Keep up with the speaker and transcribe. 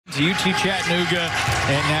UT Chattanooga,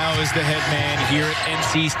 and now is the head man here at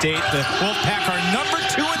NC State. The Wolfpack are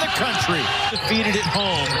 #2 in the country. Defeated at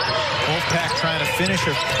home. Wolfpack trying to finish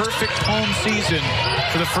a perfect home season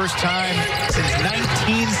for the first time since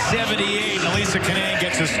 1978. Elissa Cunane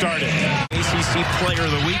gets us started. ACC Player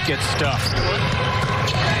of the Week gets stuffed.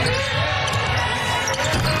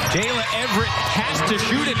 Kayla Everett has to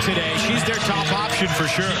shoot it today. She's their top option for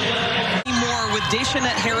sure. With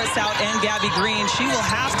Daishanette Harris out and Gabby Green, she will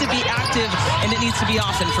have to be active, and it needs to be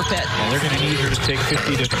often for Pitt. Yeah, they're going to need her to take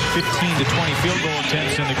 15 to 20 field goal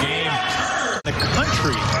attempts in the game. The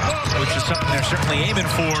country, which is something they're certainly aiming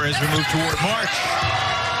for as we move toward March.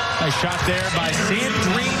 Nice shot there by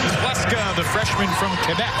Sandrine Clesca, the freshman from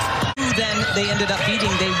Quebec. Then they ended up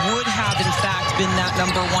beating. They would have, in fact, been that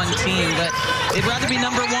 #1 team, but they'd rather be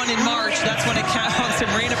 #1 in March. That's when it counts. And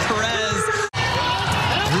Reina Perez.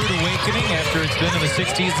 Rude awakening after it's been in the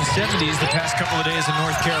 60s and 70s the past couple of days in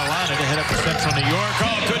North Carolina to head up to Central New York. Oh,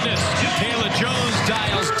 goodness. Kayla Jones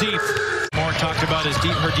dials deep. Moore talked about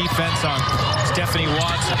her defense on Stephanie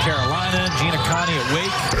Watts of Carolina, Gina Connie at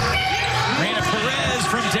Wake. Reina Perez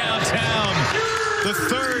from downtown. The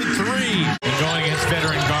third three. And going against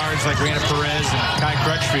veteran guards like Reina Perez and Kai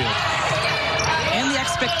Crutchfield. And the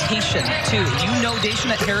expectation, too. You know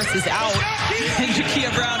Daishanette Harris is out, and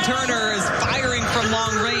Jackia Brown-Turner is firing from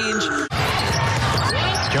long range.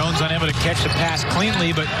 Jones unable to catch the pass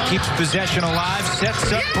cleanly, but keeps possession alive.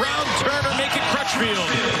 Sets up Brown-Turner, making Crutchfield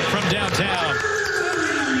from downtown.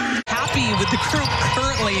 Happy with the group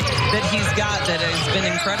currently that he's got, that has been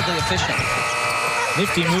incredibly efficient.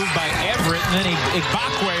 Nifty move by Everett, and then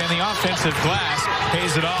Igbakwe on the offensive glass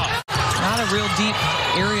pays it off. Not a real deep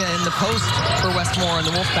area in the post for Westmore and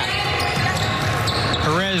the Wolfpack.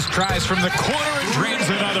 Perez tries from the corner and drains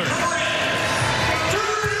another.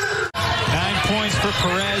 9 points for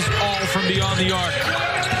Perez, all from beyond the arc.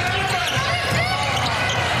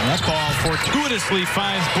 And that ball fortuitously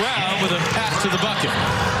finds Brown with a pass to the bucket.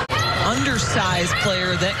 Undersized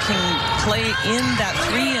player that can play in that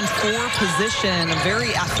 3 and 4 position. A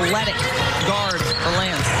very athletic guard for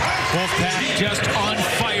Lance. Wolfpack just on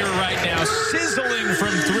fire right now, sizzling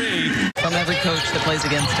from 3. From every coach that plays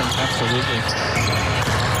against him. Absolutely.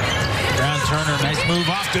 Brown-Turner, nice move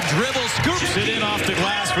off the dribble, scoops it in off the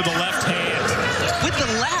glass with the left hand. With the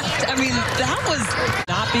left, I mean, that was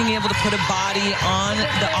not being able to put a body on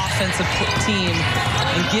the offensive team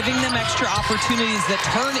and giving them extra opportunities that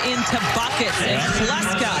turn into buckets. And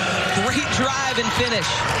Clesca, great drive and finish.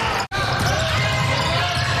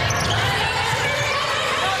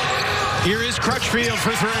 Here is Crutchfield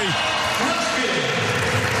for 3.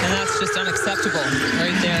 And that's just unacceptable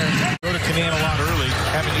right there. Go to Cunane a lot early.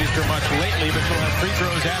 Haven't used her much lately, but she'll have free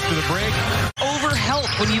throws after the break. Over help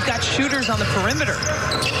when you've got shooters on the perimeter.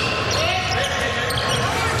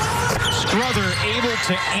 Strother able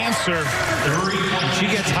to answer. When she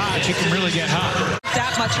gets hot, she can really get hot.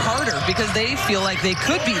 That much harder because they feel like they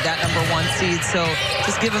could be that #1 seed. So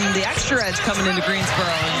just give them the extra edge coming into Greensboro.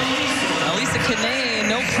 And Elissa Cunane,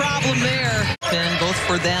 no problem there. Been both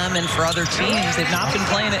for them and for other teams. They've not been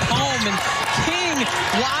playing at home. And King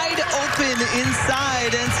wide open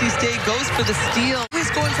inside. NC State goes for the steal. He's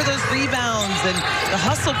going for those rebounds and the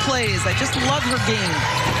hustle plays. I just love her game.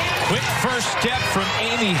 Quick first step from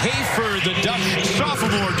Amy Hayford. The Dutch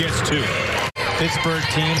sophomore gets 2. Pittsburgh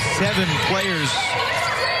team, 7 players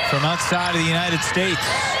from outside of the United States.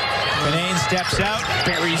 Cunane steps out,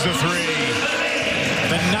 buries a 3.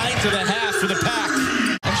 The 9th of the half for the Pack.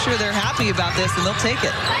 I'm sure they're happy about this, and they'll take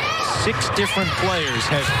it. 6 different players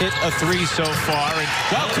have hit a 3 so far, and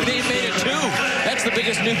well, Cunane made it 2. That's the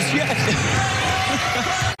biggest news yet.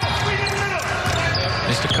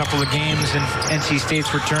 Missed a couple of games in NC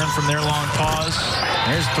State's return from their long pause.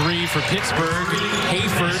 There's 3 for Pittsburgh.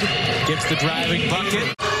 Hayford gets the driving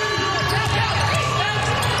bucket.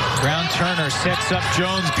 Brown-Turner sets up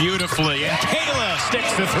Jones beautifully, and Kayla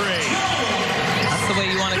sticks the 3. That's the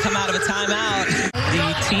way you want to come out of a timeout.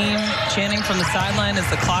 The team chanting from the sideline as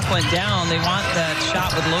the clock went down. They want that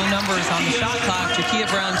shot with low numbers on the shot clock. Jackia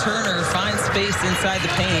Brown-Turner finds space inside the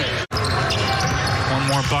paint. One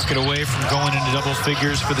more bucket away from going into double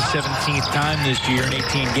figures for the 17th time this year in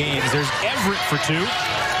 18 games. There's Everett for 2.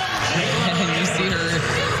 And you see her.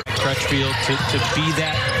 Crutchfield to be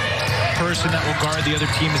that person that will guard the other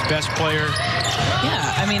team's best player.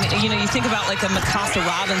 Yeah, I mean, you know, you think about like a Mikasa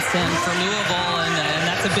Robinson for Louisville, and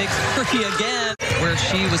that's a big 3 again, where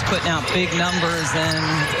she was putting out big numbers, and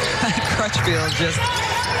Crutchfield just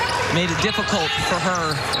made it difficult for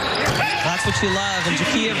her. That's what you love. And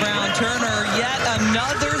Jackia Brown-Turner, yet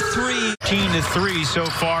another 3. 15-3 so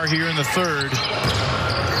far here in the third.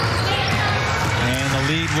 And the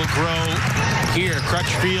the lead will grow here.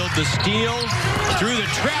 Crutchfield, the steal. Through the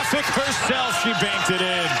traffic herself, she banked it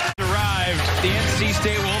in. Arrived. The NC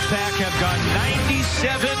State Wolfpack have gone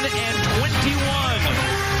 97 and 21.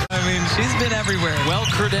 I mean, she's been everywhere.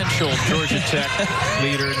 Well-credentialed Georgia Tech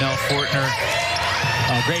leader, Nell Fortner.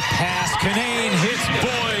 Oh, great pass. Cunane hits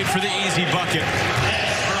Boyd for the easy bucket.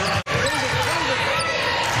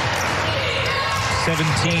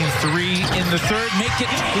 17-3 in the third. Make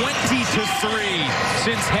it 20-3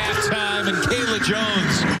 since halftime. And Kayla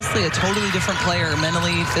Jones. Honestly, a totally different player,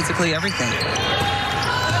 mentally, physically, everything.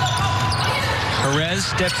 Perez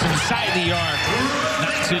steps inside the arc.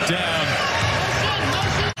 Knocks it down.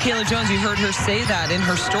 Kayla Jones, you heard her say that in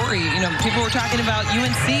her story. You know, people were talking about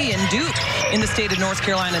UNC and Duke in the state of North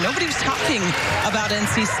Carolina. Nobody was talking about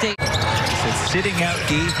NC State. Sitting out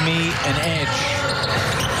gave me an edge.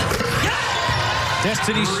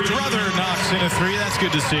 Destiny Struther knocks in a three. That's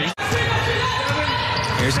good to see.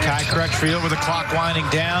 Here's Kai Crutchfield with the clock winding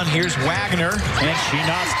down. Here's Wagner, and she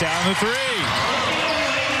knocks down the three.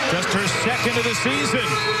 Just her second of the season.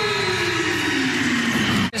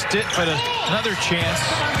 Missed it, but another chance.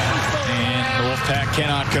 And the Wolfpack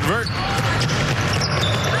cannot convert.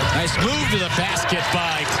 Nice move to the basket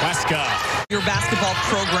by Clesca. Your basketball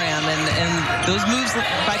program and those moves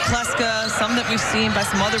by Clesca, some that we've seen by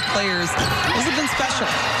some other players, those have been special.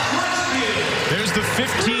 There's the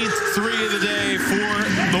 15th three of the day for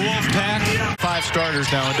the Wolfpack. 5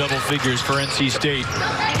 starters now in double figures for NC State.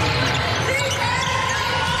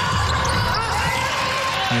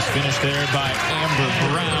 Nice finish there by Amber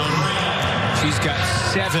Brown. She's got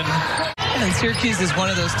 7. And Syracuse is one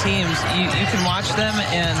of those teams you can watch them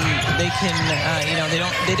and they can you know,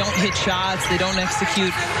 they don't hit shots, they don't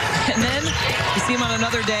execute, and then you see them on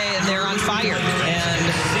another day and they're on fire. And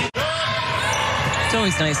it's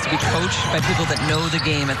always nice to be coached by people that know the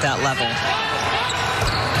game at that level.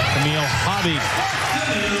 Camille Hobby,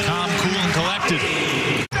 calm, cool, and collected.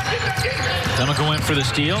 Duncan went for the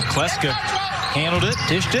steal. Clesca handled it,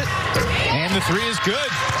 dished it, and the three is good.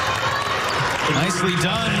 Nicely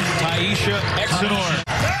done, Taisha Exenor.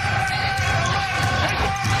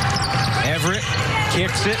 Everett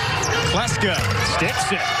kicks it. Clesca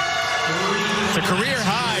sticks it. It's a career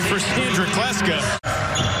high for Sandrine Clesca.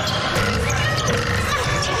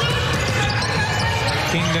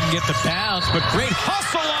 King didn't get the bounce, but great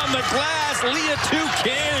hustle on the glass. Leah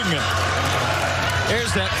King.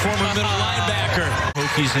 There's that former middle linebacker.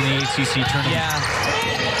 Hokies in the ACC tournament. Yeah.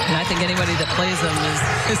 And I think anybody that plays them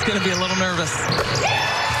is going to be a little nervous.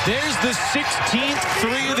 There's the 16th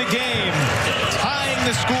three of the game, tying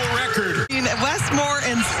the school record. Westmore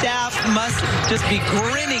and staff must just be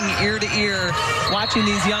grinning ear to ear watching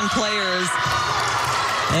these young players.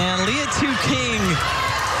 And Leah King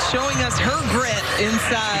showing us her grit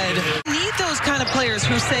inside. We need those kind of players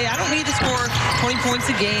who say, I don't need to score 20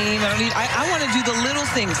 points a game. I want to do the little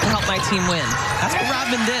things to help my team win. That's what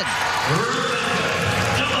Rodman did.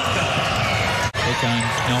 Take on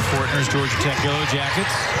Nell Fortner's Georgia Tech Yellow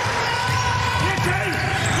Jackets.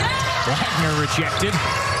 Wagner rejected.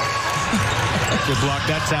 Good block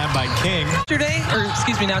that time by King. Yesterday, or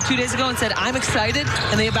excuse me, now 2 days ago, and said, I'm excited,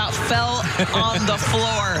 and they about fell on the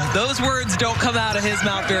floor. Those words don't come out of his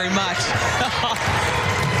mouth very much.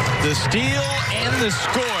 The steal and the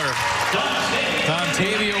score.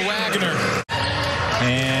 Dontavia Wagner.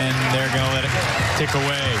 And they're going to let it tick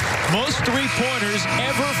away. Most three-pointers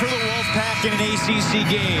ever for the Wolfpack in an ACC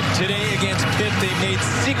game. Today against Pitt, they made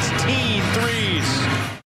 16 threes.